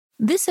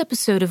This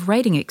episode of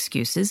Writing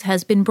Excuses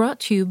has been brought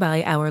to you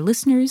by our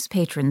listeners,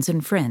 patrons,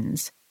 and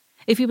friends.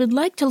 If you would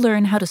like to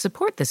learn how to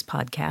support this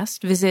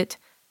podcast, visit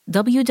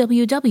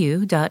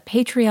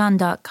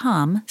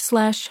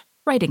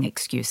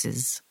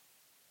www.patreon.com/writingexcuses.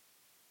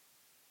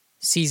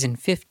 Season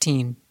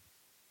 15.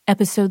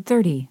 Episode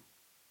 30.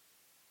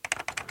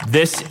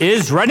 This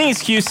is Writing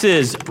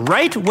Excuses.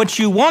 Write what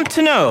you want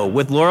to know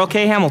with Laurell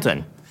K.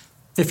 Hamilton.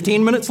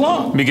 15 minutes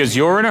long. Because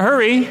you're in a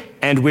hurry,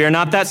 and we're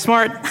not that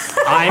smart.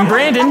 I'm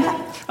Brandon.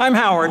 I'm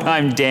Howard.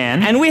 I'm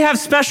Dan. And we have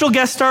special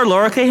guest star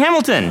Laurell K.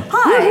 Hamilton.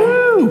 Hi.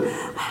 Woo-hoo.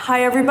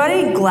 Hi,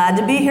 everybody. Glad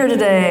to be here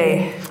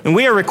today. And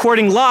we are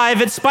recording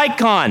live at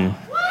SpikeCon.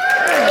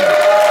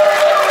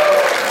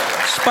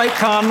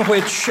 SpikeCon,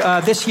 which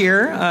this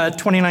year,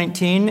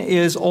 2019,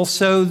 is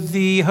also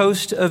the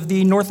host of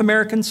the North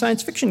American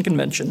Science Fiction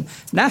Convention,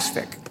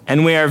 NASFIC.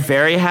 And we are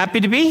very happy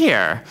to be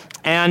here.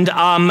 And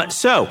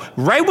so,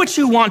 write what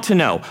you want to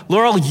know.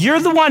 Laurell,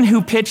 you're the one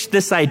who pitched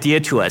this idea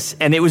to us,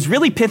 and it was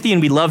really pithy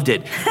and we loved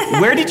it.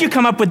 Where did you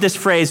come up with this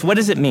phrase? What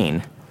does it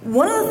mean?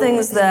 One of the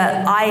things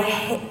that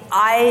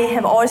I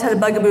have always had a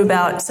bugaboo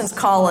about since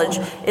college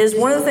is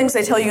one of the things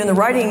they tell you in the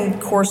writing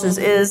courses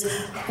is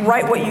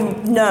write what you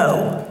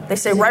know. They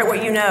say write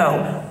what you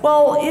know.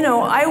 Well, you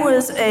know, I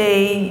was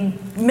a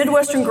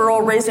Midwestern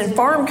girl raised in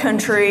farm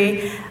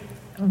country,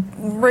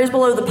 raised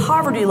below the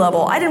poverty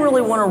level. I didn't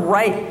really want to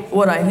write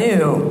what I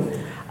knew.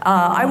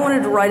 I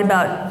wanted to write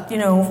about,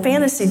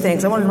 fantasy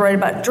things. I wanted to write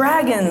about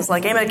dragons,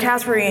 like Aemma and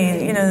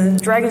Catherine,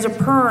 Dragons of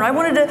Pern. I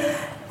wanted to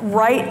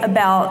write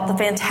about the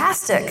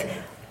fantastic.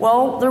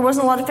 Well, there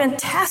wasn't a lot of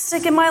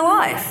fantastic in my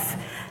life.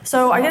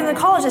 So I get into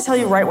college, they tell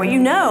you, write what you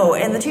know.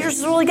 And the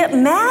teachers really get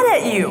mad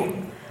at you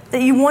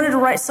that you wanted to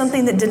write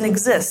something that didn't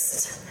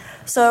exist.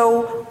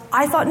 So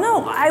I thought,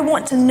 no, I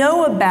want to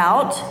know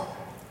about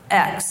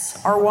X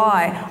or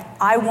Y.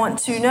 I want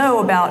to know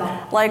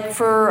about, like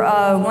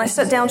when I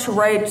sat down to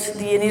write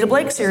the Anita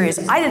Blake series,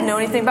 I didn't know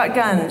anything about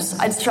guns.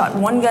 I'd shot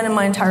one gun in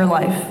my entire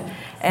life.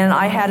 And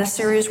I had a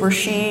series where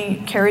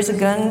she carries a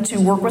gun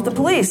to work with the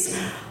police.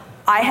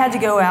 I had to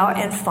go out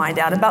and find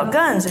out about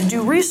guns and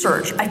do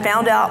research. I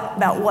found out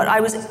about what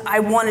I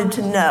wanted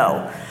to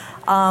know.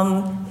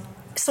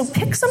 So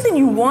pick something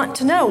you want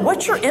to know,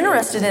 what you're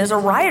interested in as a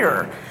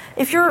writer.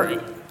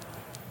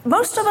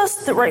 Most of us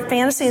that write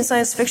fantasy and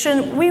science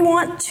fiction, we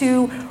want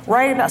to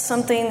write about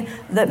something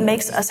that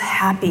makes us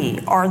happy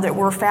or that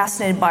we're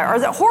fascinated by or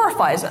that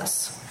horrifies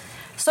us,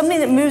 something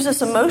that moves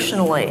us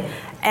emotionally.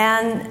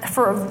 And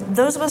for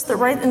those of us that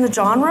write in the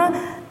genre,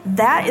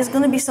 that is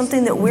going to be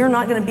something that we're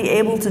not going to be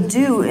able to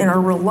do in our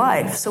real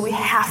life. So we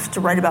have to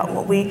write about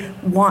what we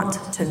want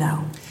to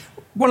know.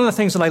 One of the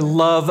things that I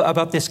love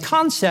about this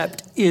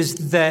concept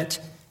is that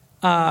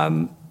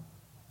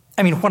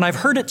when I've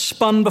heard it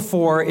spun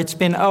before, it's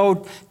been,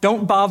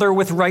 don't bother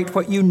with write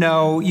what you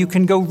know. You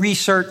can go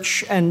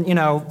research and,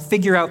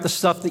 figure out the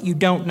stuff that you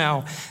don't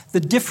know. The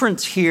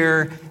difference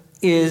here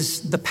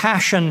is the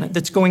passion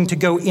that's going to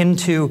go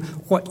into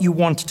what you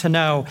want to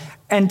know.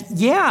 And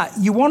yeah,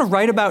 you want to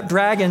write about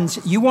dragons.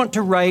 You want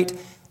to write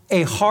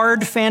a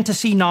hard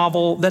fantasy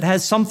novel that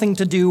has something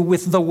to do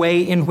with the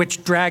way in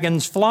which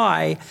dragons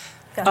fly.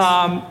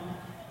 Yes.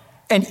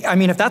 And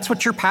if that's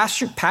what you're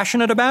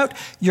passionate about,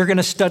 you're going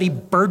to study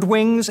bird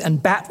wings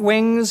and bat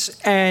wings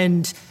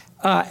and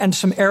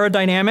some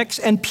aerodynamics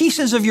and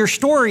pieces of your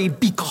story,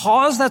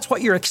 because that's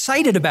what you're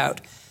excited about.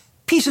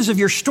 Pieces of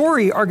your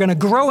story are going to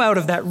grow out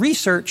of that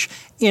research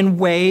in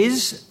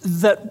ways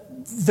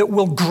that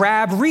will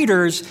grab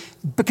readers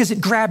because it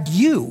grabbed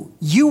you.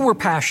 You were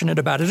passionate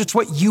about it. It's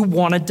what you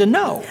wanted to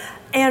know.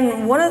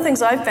 And one of the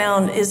things I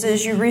found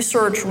is you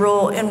research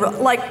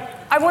like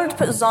I wanted to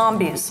put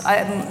zombies.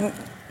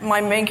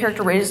 My main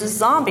character raises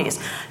zombies.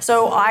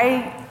 So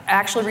I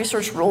actually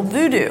researched real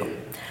voodoo.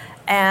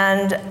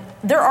 And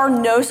there are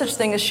no such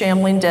thing as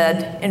shambling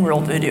dead in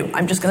real voodoo.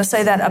 I'm just going to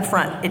say that up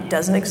front. It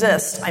doesn't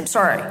exist. I'm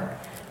sorry.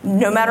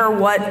 No matter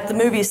what the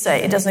movies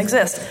say, it doesn't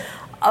exist.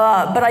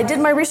 But I did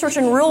my research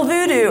in real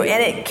voodoo,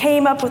 and it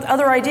came up with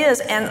other ideas.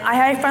 And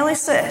I finally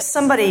said,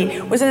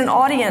 somebody was in an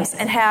audience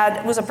and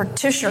was a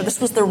practitioner. This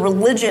was their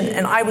religion,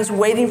 and I was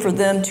waiting for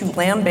them to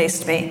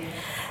lambaste me.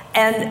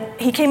 And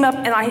he came up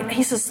and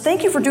he says,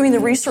 thank you for doing the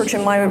research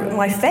in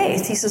my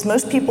faith. He says,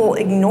 most people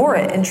ignore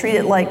it and treat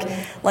it like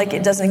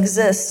it doesn't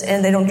exist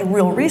and they don't do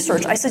real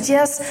research. I said,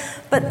 yes,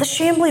 but the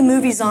shambling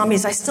movie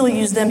zombies, I still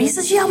use them. He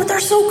says, yeah, but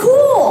they're so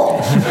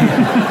cool.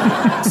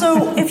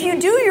 So if you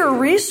do your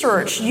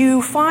research,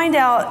 you find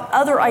out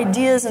other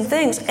ideas and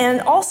things. And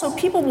also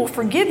people will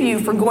forgive you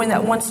for going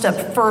that one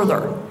step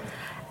further.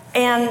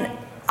 And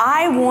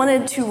I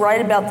wanted to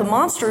write about the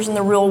monsters in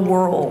the real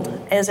world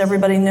as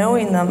everybody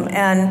knowing them,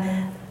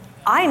 and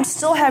I am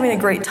still having a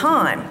great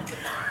time.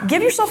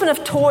 Give yourself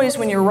enough toys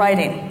when you're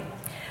writing.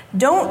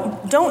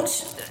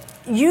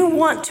 You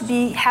want to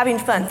be having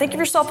fun. Think of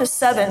yourself as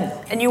 7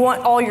 and you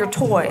want all your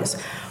toys.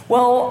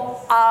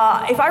 Well,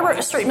 if I wrote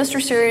a straight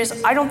mystery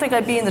series, I don't think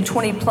I'd be in the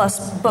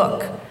 20-plus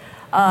book.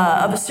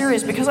 of a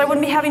series because I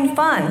wouldn't be having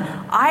fun.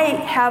 I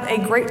have a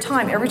great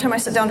time every time I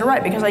sit down to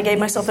write because I gave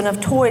myself enough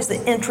toys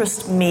that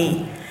interest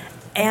me.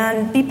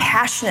 And be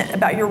passionate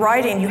about your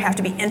writing. You have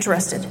to be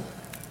interested.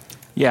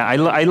 Yeah,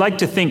 I like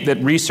to think that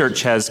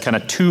research has kind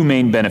of two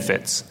main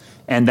benefits.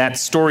 And that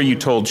story you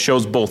told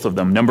shows both of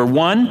them. Number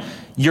one,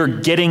 you're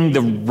getting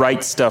the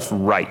right stuff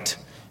right.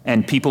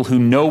 And people who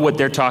know what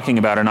they're talking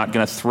about are not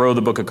going to throw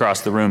the book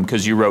across the room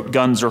because you wrote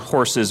guns or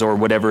horses or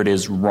whatever it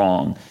is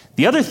wrong.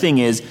 The other thing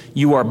is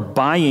you are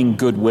buying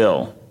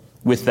goodwill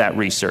with that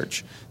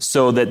research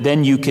so that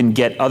then you can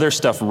get other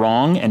stuff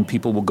wrong and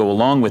people will go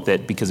along with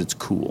it because it's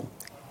cool.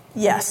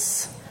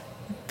 Yes,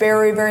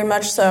 very, very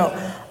much so.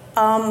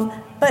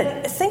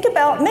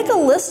 But make a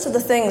list of the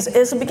things.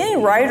 As a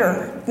beginning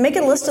writer, make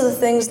a list of the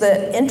things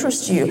that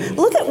interest you.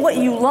 Look at what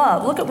you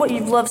love. Look at what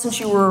you've loved since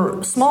you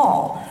were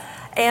small.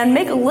 And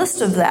make a list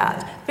of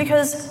that.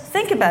 Because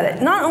think about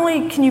it. Not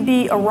only can you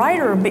be a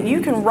writer, but you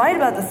can write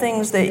about the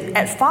things that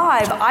at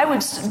 5, I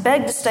would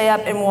beg to stay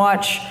up and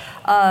watch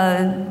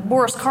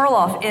Boris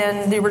Karloff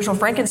in the original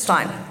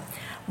Frankenstein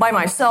by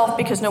myself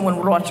because no one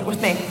would watch it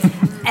with me.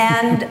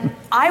 And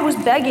I was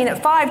begging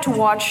at 5 to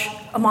watch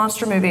a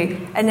monster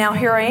movie. And now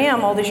here I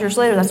am all these years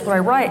later. That's what I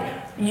write.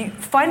 You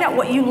find out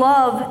what you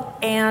love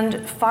and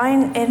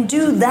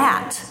do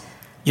that.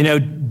 You know,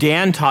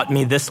 Dan taught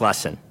me this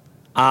lesson.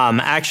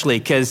 Actually,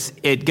 because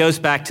it goes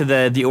back to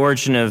the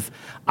origin of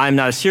I'm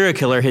Not a Serial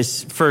Killer,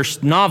 his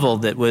first novel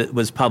that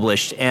was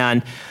published.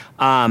 And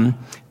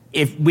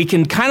if we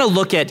can kind of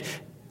look at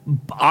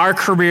our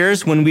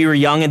careers when we were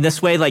young in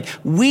this way, like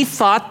we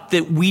thought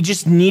that we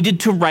just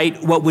needed to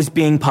write what was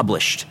being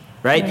published,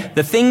 right? Mm-hmm.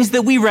 The things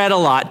that we read a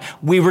lot,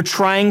 we were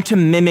trying to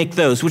mimic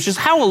those, which is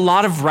how a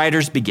lot of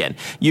writers begin.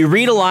 You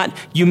read a lot,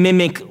 you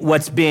mimic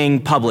what's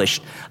being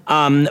published.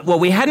 What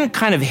we hadn't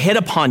kind of hit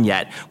upon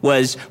yet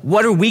was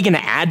what are we going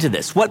to add to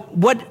this? What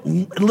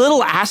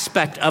little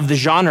aspect of the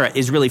genre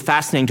is really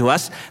fascinating to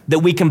us that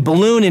we can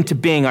balloon into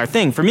being our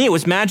thing? For me, it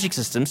was magic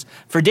systems.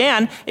 For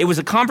Dan, it was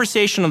a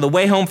conversation on the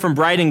way home from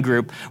writing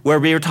group where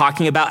we were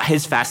talking about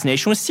his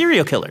fascination with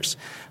serial killers.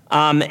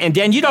 And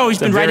Dan, you'd always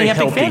been writing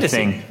epic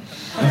fantasy.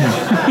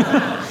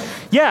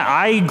 Yeah,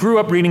 I grew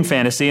up reading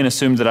fantasy and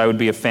assumed that I would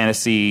be a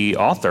fantasy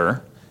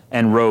author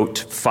and wrote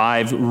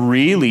 5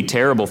 really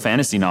terrible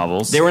fantasy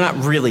novels. They were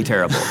not really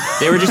terrible.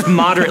 They were just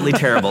moderately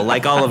terrible,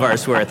 like all of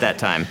ours were at that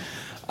time.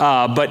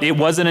 But it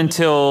wasn't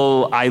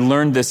until I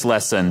learned this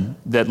lesson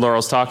that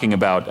Laurel's talking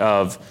about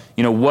of,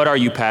 what are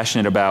you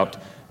passionate about?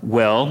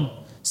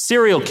 Well,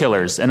 serial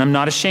killers, and I'm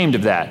not ashamed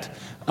of that.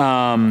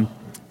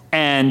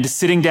 And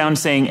sitting down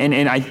saying,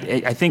 and I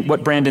think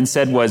what Brandon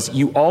said was,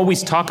 you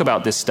always talk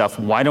about this stuff.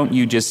 Why don't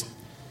you just,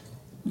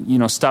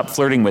 stop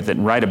flirting with it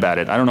and write about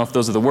it? I don't know if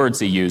those are the words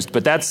he used,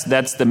 but that's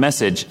the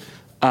message.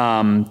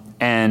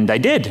 And I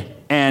did.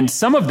 And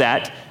some of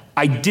that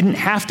I didn't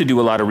have to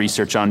do a lot of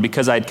research on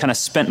because I'd kind of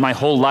spent my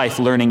whole life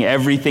learning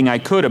everything I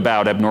could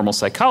about abnormal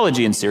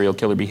psychology and serial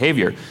killer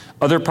behavior.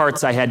 Other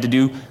parts I had to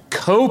do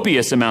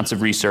copious amounts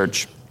of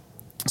research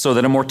so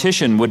that a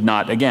mortician would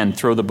not, again,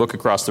 throw the book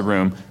across the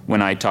room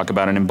when I talk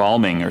about an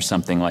embalming or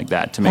something like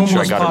that to make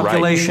sure I got it right. Homeless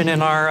population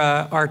in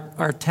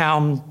our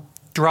town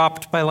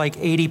dropped by like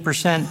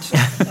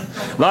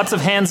 80%. Lots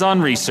of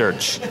hands-on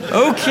research.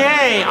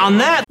 Okay, on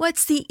that.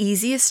 What's the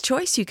easiest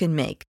choice you can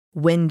make?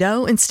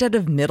 Window instead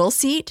of middle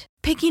seat?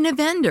 Picking a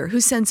vendor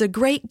who sends a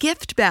great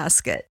gift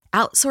basket?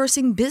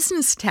 Outsourcing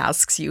business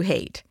tasks you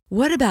hate?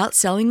 What about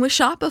selling with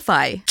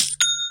Shopify?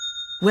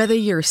 Whether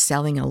you're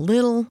selling a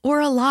little or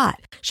a lot,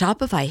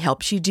 Shopify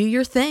helps you do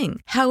your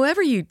thing,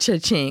 however you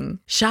cha-ching.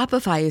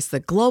 Shopify is the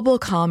global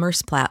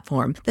commerce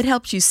platform that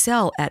helps you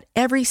sell at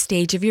every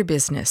stage of your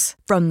business.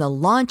 From the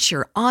launch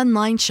your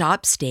online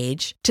shop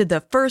stage to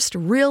the first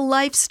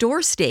real-life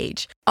store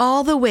stage,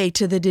 all the way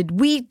to the did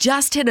we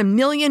just hit 1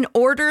 million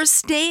orders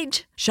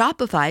stage.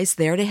 Shopify's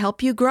there to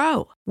help you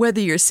grow.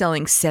 Whether you're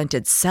selling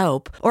scented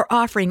soap or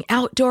offering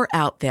outdoor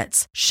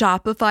outfits,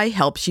 Shopify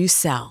helps you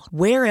sell.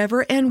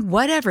 Wherever and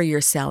whatever you're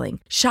selling,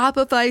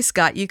 Shopify's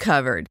got you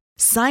covered.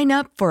 Sign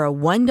up for a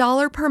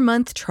 $1 per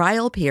month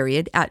trial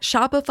period at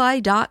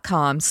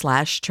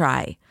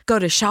shopify.com/try. Go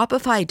to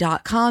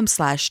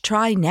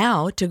shopify.com/try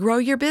now to grow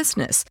your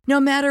business, no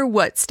matter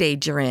what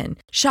stage you're in.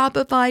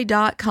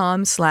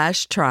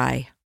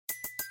 Shopify.com/try.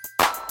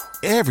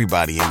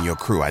 Everybody in your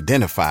crew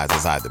identifies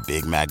as either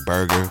Big Mac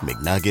Burger,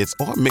 McNuggets,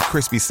 or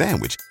McCrispy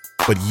Sandwich.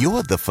 But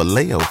you're the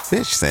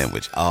Filet-O-Fish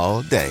Sandwich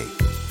all day.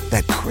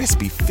 That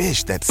crispy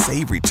fish, that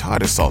savory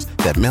tartar sauce,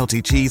 that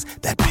melty cheese,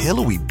 that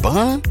pillowy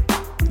bun.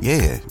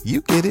 Yeah,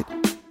 you get it.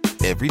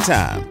 Every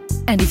time.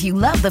 And if you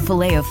love the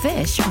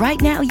Filet-O-Fish,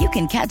 right now you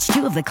can catch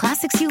 2 of the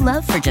classics you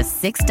love for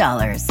just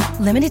 $6.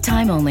 Limited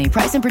time only.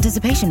 Price and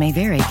participation may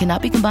vary.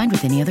 Cannot be combined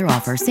with any other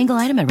offer. Single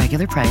item at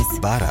regular price.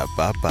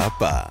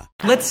 Ba-da-ba-ba-ba.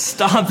 Let's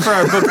stop for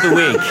our book of the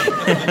week.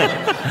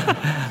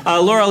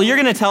 Laurel, you're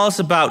going to tell us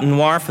about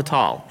Noir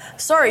Fatale.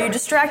 Sorry, you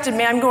distracted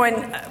me. I'm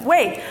going,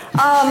 wait.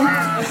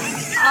 I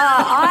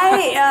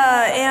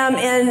am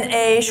in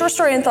a short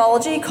story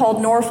anthology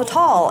called Noir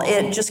Fatale.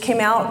 It just came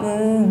out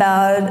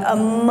about a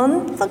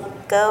month ago.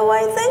 ago,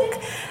 I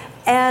think.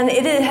 And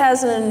it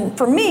has,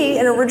 for me,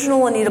 an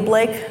original Anita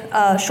Blake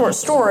short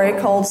story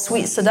called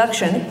Sweet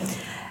Seduction.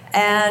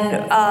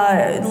 And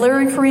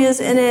Larry Correa's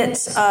in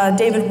it,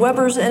 David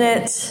Weber's in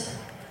it.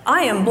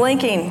 I am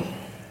blanking.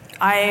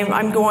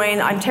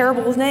 I'm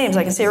terrible with names.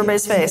 I can see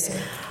everybody's face.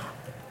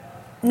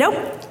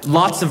 Nope.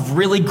 Lots of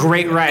really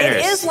great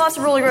writers. It is lots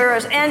of really great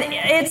writers. And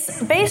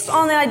it's based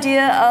on the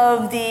idea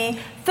of the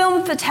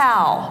femme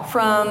fatale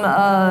from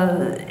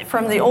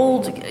the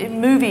old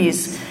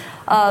movies,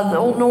 the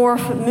old noir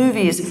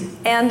movies.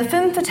 And the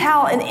femme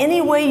fatale, in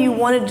any way you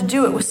wanted to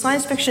do it, was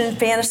science fiction,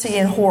 fantasy,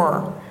 and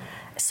horror.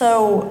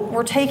 So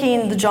we're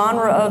taking the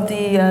genre of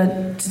the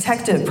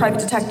private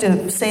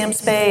detective, Sam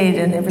Spade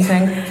and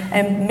everything,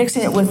 and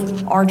mixing it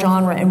with our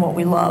genre and what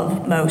we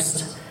love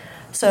most.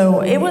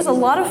 So it was a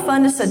lot of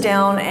fun to sit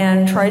down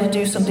and try to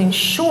do something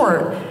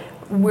short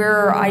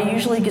where I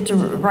usually get to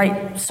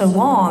write so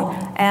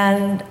long.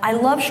 And I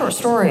love short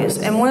stories.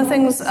 And one of the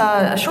things,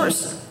 a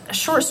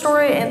short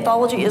story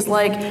anthology is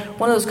like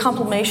one of those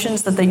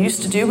compilations that they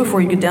used to do before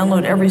you could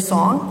download every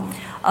song.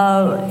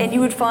 And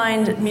you would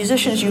find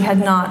musicians you had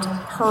not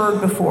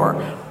heard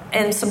before,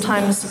 and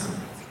sometimes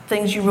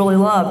things you really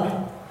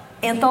love.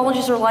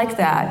 Anthologies are like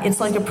that. It's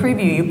like a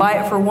preview. You buy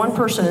it for one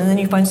person, and then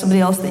you find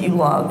somebody else that you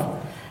love,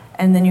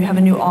 and then you have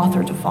a new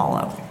author to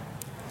follow.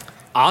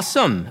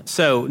 Awesome.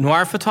 So,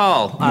 Noir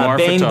Fatale,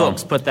 Bain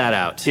Books put that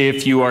out.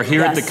 If you are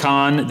here at the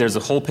con, there's a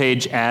whole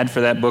page ad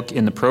for that book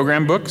in the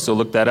program book, so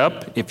look that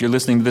up. If you're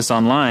listening to this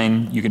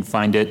online, you can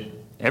find it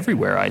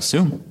everywhere, I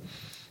assume.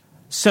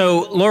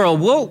 So,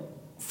 Laurell,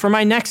 for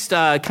my next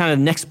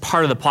next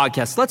part of the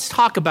podcast, let's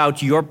talk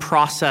about your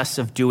process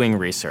of doing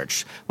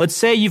research. Let's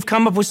say you've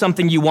come up with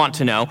something you want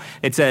to know.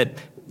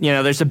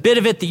 There's a bit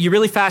of it that you're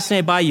really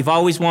fascinated by. You've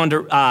always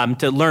wanted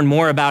to learn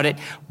more about it.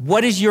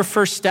 What is your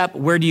first step?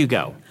 Where do you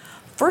go?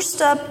 First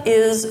step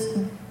is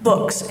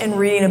books and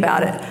reading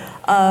about it.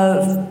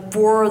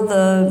 For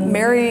the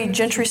Mary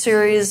Gentry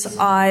series,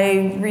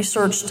 I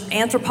researched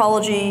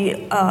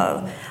anthropology.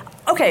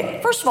 Okay,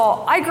 first of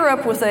all, I grew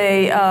up with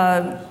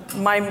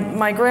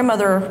my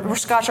grandmother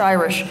was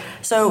Scotch-Irish,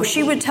 so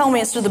she would tell me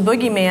instead of the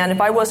boogeyman, if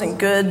I wasn't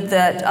good,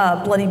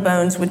 that bloody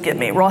bones would get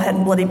me, rawhead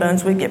and bloody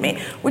bones would get me,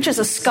 which is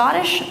a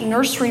Scottish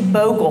nursery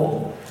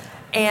bogle,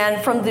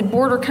 and from the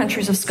border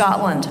countries of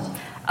Scotland.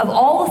 Of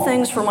all the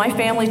things for my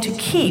family to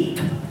keep,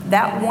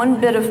 that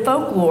one bit of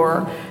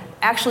folklore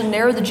actually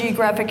narrowed the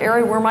geographic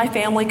area where my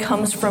family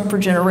comes from for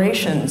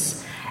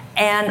generations.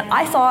 And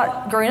I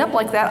thought, growing up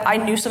like that, I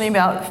knew something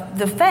about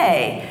the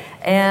Fae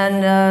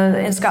and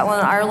in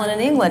Scotland and Ireland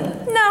and England.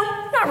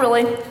 No, not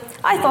really.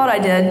 I thought I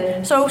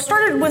did. So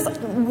started with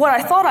what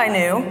I thought I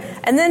knew,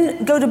 and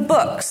then go to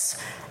books.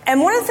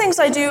 And one of the things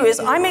I do is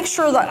I make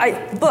sure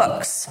that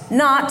books,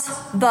 not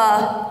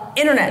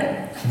the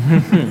internet.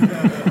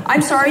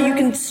 I'm sorry, you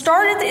can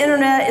start at the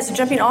internet as a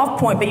jumping off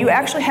point, but you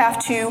actually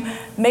have to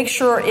make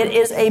sure it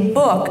is a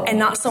book and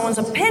not someone's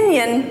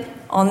opinion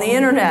on the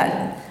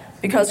internet.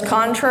 Because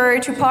contrary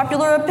to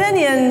popular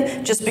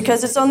opinion, just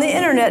because it's on the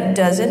internet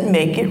doesn't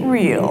make it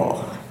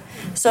real.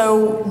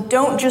 So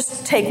don't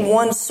just take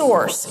one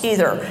source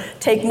either.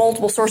 Take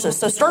multiple sources.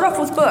 So start off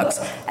with books.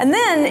 And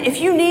then if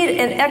you need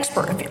an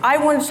expert, if I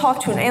want to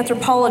talk to an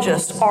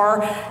anthropologist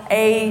or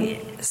a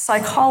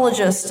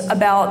psychologist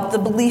about the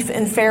belief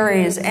in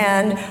fairies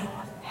and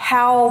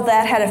how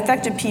that had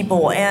affected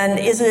people, and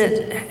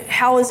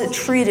how is it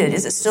treated?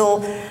 Is it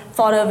still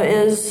thought of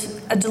as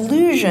a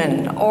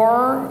delusion,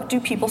 or do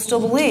people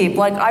still believe?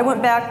 Like, I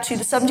went back to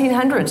the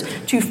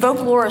 1700s to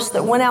folklorists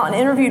that went out and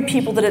interviewed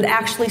people that had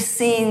actually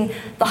seen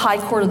the High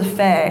Court of the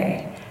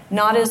Fae,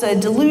 not as a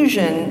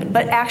delusion,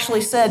 but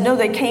actually said, no,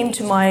 they came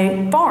to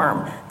my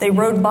farm, they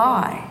rode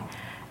by.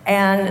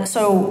 And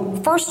so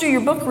first do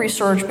your book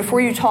research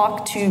before you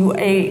talk to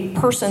a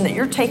person that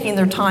you're taking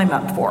their time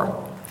up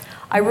for.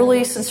 I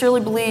really sincerely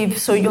believe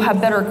so you'll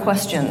have better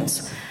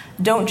questions.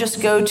 Don't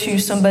just go to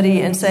somebody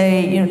and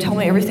say, tell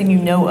me everything you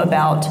know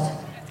about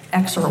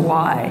X or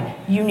Y.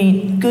 You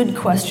need good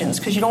questions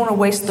because you don't want to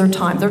waste their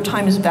time. Their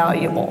time is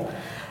valuable.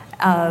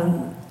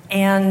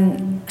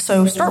 And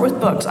so start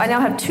with books. I now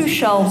have 2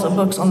 shelves of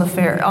books on the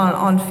fair,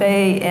 on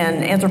Fae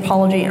and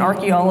anthropology and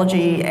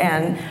archaeology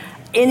and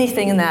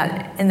anything in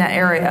that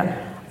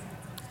area.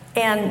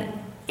 And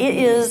it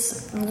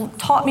is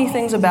taught me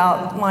things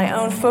about my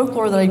own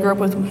folklore that I grew up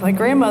with my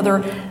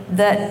grandmother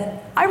that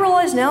I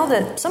realize now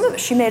that some of it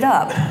she made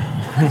up.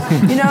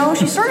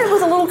 She started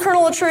with a little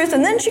kernel of truth,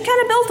 and then she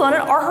kind of built on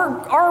it,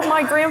 or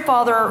my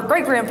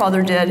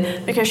great-grandfather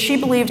did, because she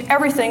believed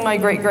everything my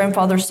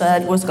great-grandfather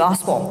said was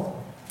gospel.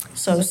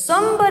 So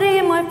somebody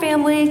in my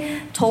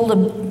family told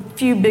a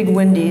few big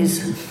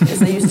windies, as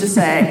they used to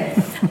say.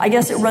 I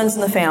guess it runs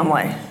in the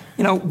family.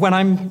 When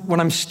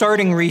I'm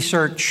starting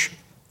research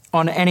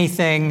on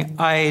anything,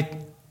 I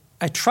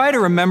try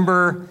to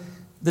remember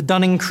the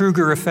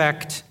Dunning-Kruger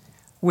effect,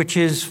 which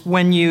is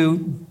when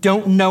you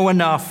don't know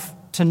enough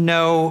to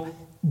know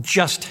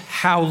just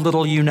how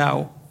little you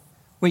know.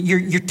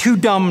 You're too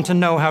dumb to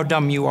know how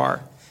dumb you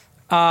are.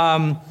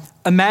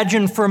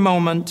 Imagine for a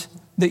moment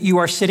that you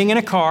are sitting in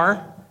a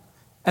car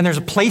and there's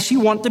a place you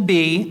want to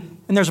be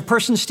and there's a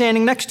person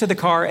standing next to the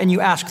car and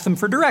you ask them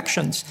for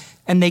directions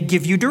and they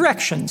give you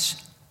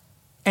directions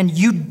and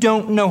you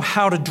don't know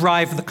how to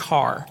drive the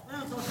car.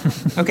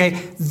 Okay,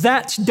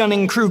 that's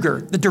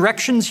Dunning-Kruger. The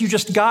directions you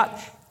just got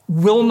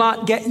will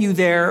not get you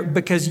there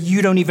because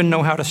you don't even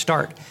know how to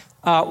start.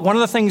 One of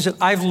the things that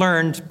I've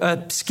learned,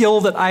 a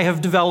skill that I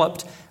have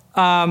developed,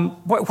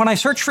 when I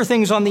search for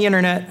things on the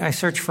internet, I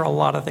search for a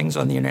lot of things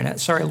on the internet.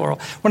 Sorry, Laurel.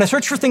 When I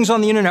search for things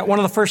on the internet, one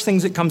of the first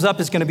things that comes up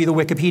is going to be the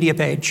Wikipedia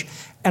page.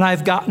 And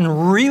I've gotten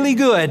really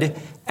good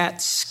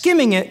at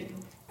skimming it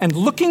and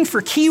looking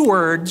for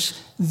keywords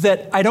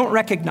that I don't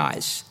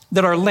recognize,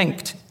 that are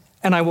linked.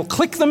 And I will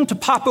click them to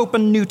pop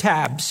open new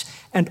tabs.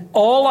 And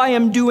all I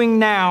am doing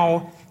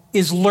now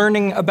is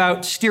learning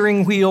about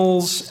steering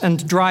wheels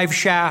and drive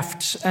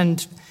shafts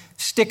and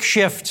stick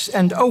shifts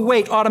and, oh,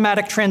 wait,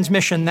 automatic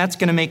transmission, that's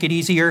going to make it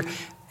easier,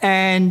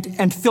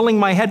 and filling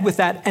my head with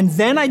that. And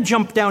then I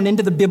jump down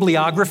into the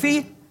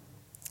bibliography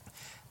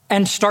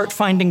and start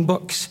finding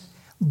books.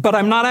 But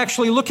I'm not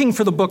actually looking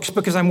for the books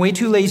because I'm way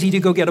too lazy to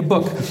go get a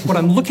book. What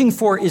I'm looking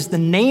for is the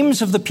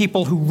names of the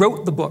people who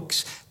wrote the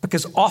books,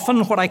 because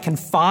often what I can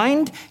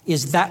find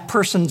is that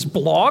person's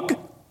blog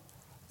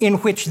in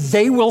which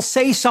they will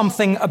say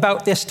something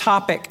about this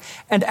topic.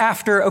 And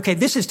after, okay,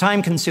 this is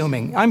time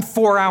consuming. I'm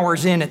 4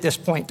 hours in at this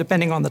point,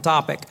 depending on the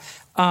topic.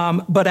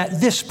 But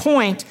at this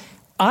point,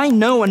 I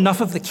know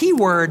enough of the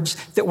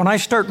keywords that when I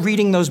start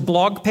reading those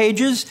blog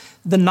pages,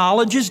 the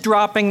knowledge is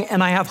dropping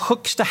and I have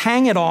hooks to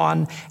hang it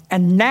on.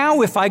 And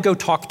now if I go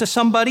talk to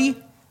somebody,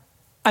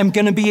 I'm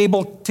going to be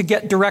able to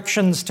get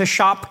directions to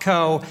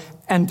Shopco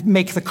and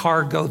make the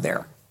car go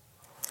there.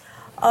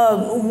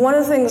 One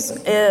of the things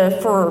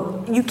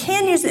you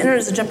can use the internet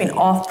as a jumping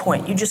off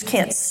point. You just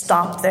can't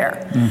stop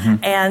there.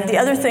 Mm-hmm. And the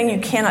other thing you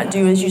cannot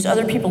do is use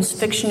other people's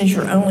fiction as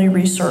your only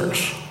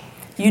research.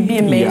 You'd be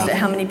amazed at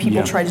how many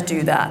people try to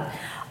do that.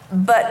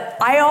 But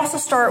I also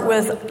start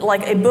with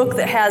like a book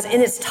that has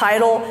in its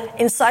title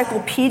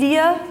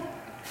encyclopedia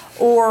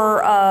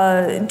or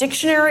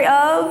dictionary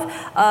of,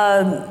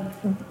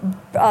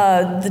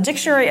 the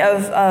dictionary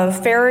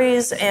of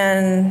fairies,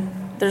 and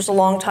there's a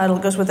long title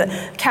that goes with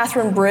it.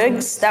 Catherine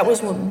Briggs, that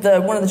was one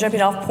of the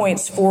jumping off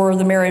points for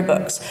the Mary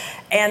books.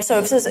 And so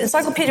if it says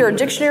encyclopedia or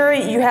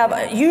dictionary, you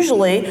have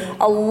usually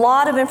a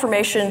lot of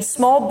information,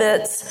 small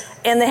bits,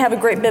 and they have a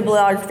great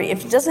bibliography.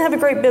 If it doesn't have a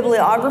great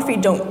bibliography,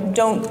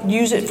 don't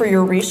use it for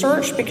your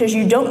research because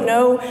you don't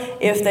know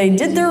if they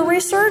did their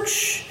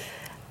research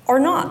or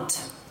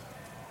not.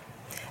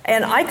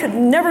 And I could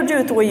never do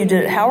it the way you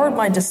did it, Howard.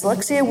 My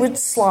dyslexia would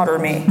slaughter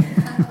me.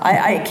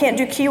 I can't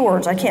do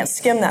keywords. I can't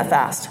skim that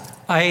fast.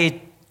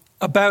 20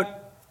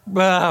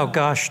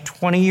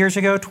 years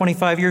ago,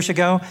 25 years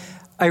ago,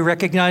 I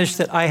recognized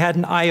that I had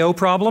an I.O.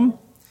 problem.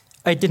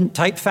 I didn't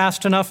type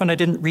fast enough and I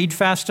didn't read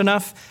fast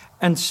enough.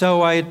 And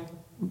so I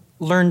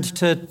learned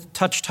to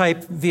touch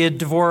type via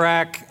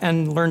Dvorak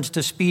and learned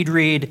to speed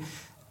read.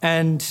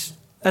 And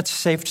that's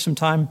saved some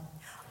time.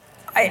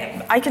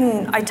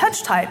 I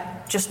touch type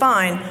just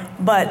fine,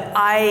 but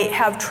I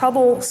have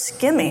trouble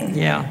skimming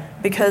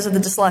because of the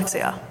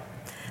dyslexia.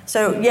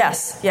 So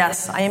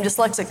yes, I am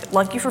dyslexic.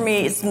 Lucky for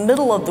me, it's the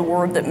middle of the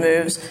word that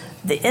moves.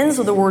 The ends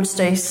of the word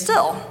stay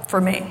still for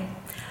me.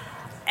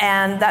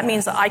 And that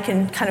means that I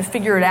can kind of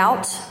figure it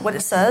out, what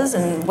it says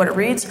and what it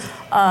reads.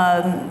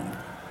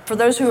 For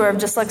those who have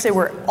dyslexia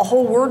where a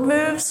whole word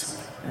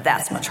moves,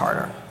 that's much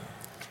harder.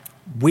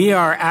 We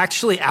are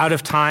actually out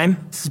of time.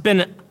 This has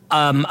been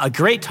a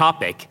great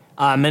topic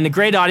and a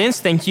great audience.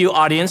 Thank you,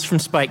 audience from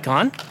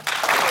SpikeCon.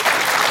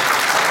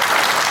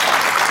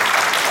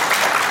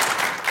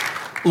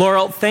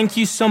 Laurel, thank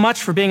you so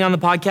much for being on the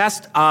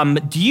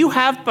podcast. Do you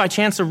have, by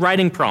chance, a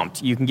writing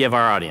prompt you can give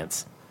our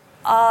audience?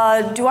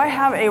 Do I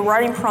have a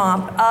writing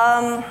prompt?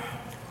 I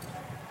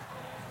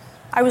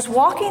was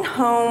walking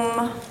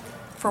home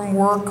from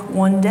work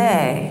one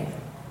day.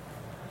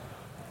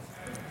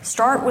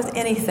 Start with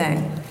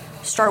anything.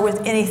 Start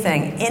with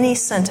anything. Any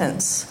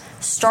sentence.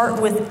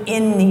 Start with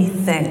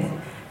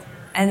anything.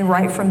 And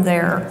write from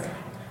there.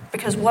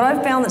 Because what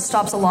I've found that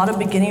stops a lot of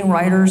beginning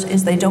writers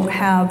is they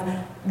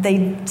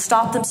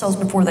stop themselves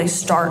before they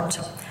start.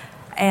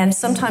 And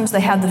sometimes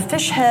they have the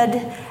fish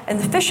head, and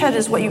the fish head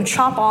is what you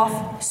chop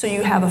off so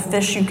you have a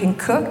fish you can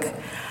cook.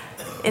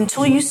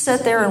 Until you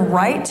sit there and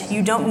write,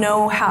 you don't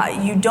know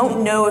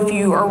if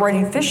you are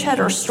writing fish head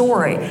or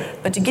story.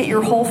 But to get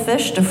your whole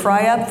fish to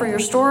fry up for your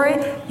story,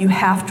 you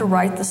have to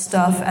write the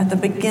stuff at the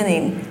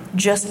beginning.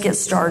 Just get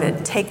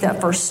started. Take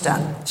that first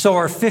step. So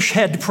our fish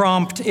head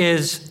prompt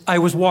is, I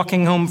was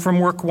walking home from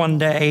work one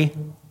day.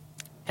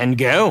 And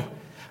go.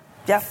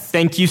 Yeah.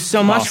 Thank you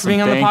so much for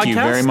being on the podcast. Thank you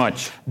very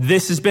much.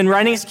 This has been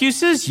Writing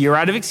Excuses. You're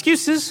out of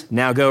excuses.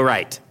 Now go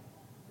write.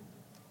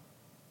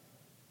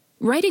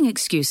 Writing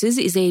Excuses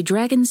is a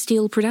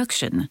Dragonsteel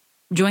production,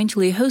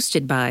 jointly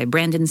hosted by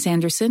Brandon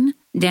Sanderson,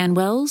 Dan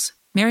Wells,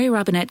 Mary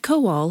Robinette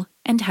Kowal,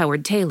 and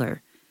Howard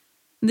Taylor.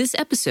 This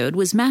episode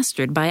was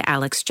mastered by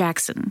Alex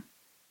Jackson.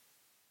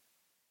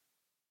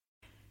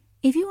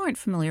 If you aren't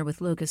familiar with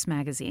Locus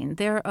Magazine,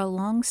 they're a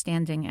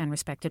long-standing and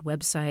respected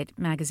website,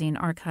 magazine,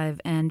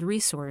 archive, and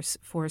resource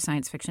for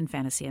science fiction,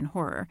 fantasy, and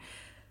horror.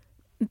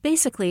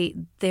 Basically,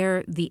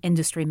 they're the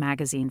industry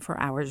magazine for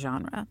our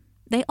genre.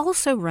 They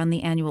also run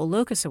the annual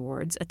Locus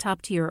Awards, a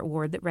top-tier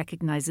award that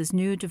recognizes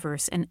new,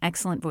 diverse, and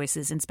excellent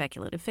voices in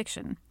speculative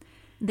fiction.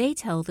 They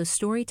tell the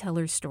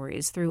storyteller's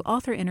stories through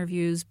author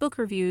interviews, book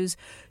reviews,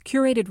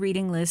 curated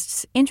reading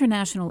lists,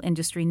 international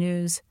industry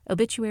news,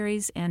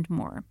 obituaries, and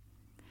more.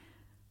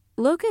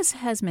 Locus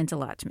has meant a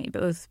lot to me,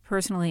 both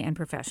personally and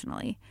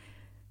professionally.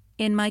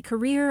 In my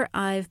career,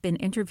 I've been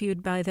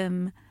interviewed by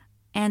them,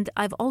 and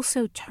I've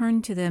also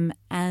turned to them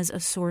as a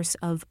source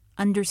of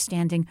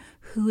understanding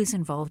who is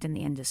involved in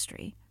the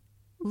industry.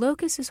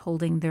 Locus is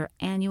holding their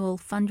annual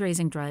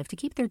fundraising drive to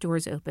keep their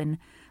doors open,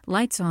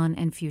 lights on,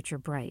 and future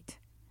bright.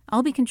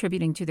 I'll be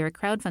contributing to their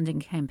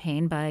crowdfunding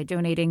campaign by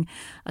donating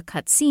a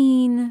cut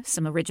scene,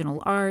 some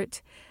original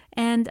art,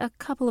 and a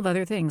couple of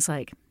other things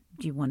like,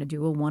 do you want to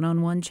do a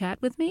one-on-one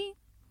chat with me?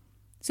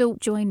 So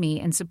join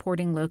me in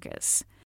supporting Locus.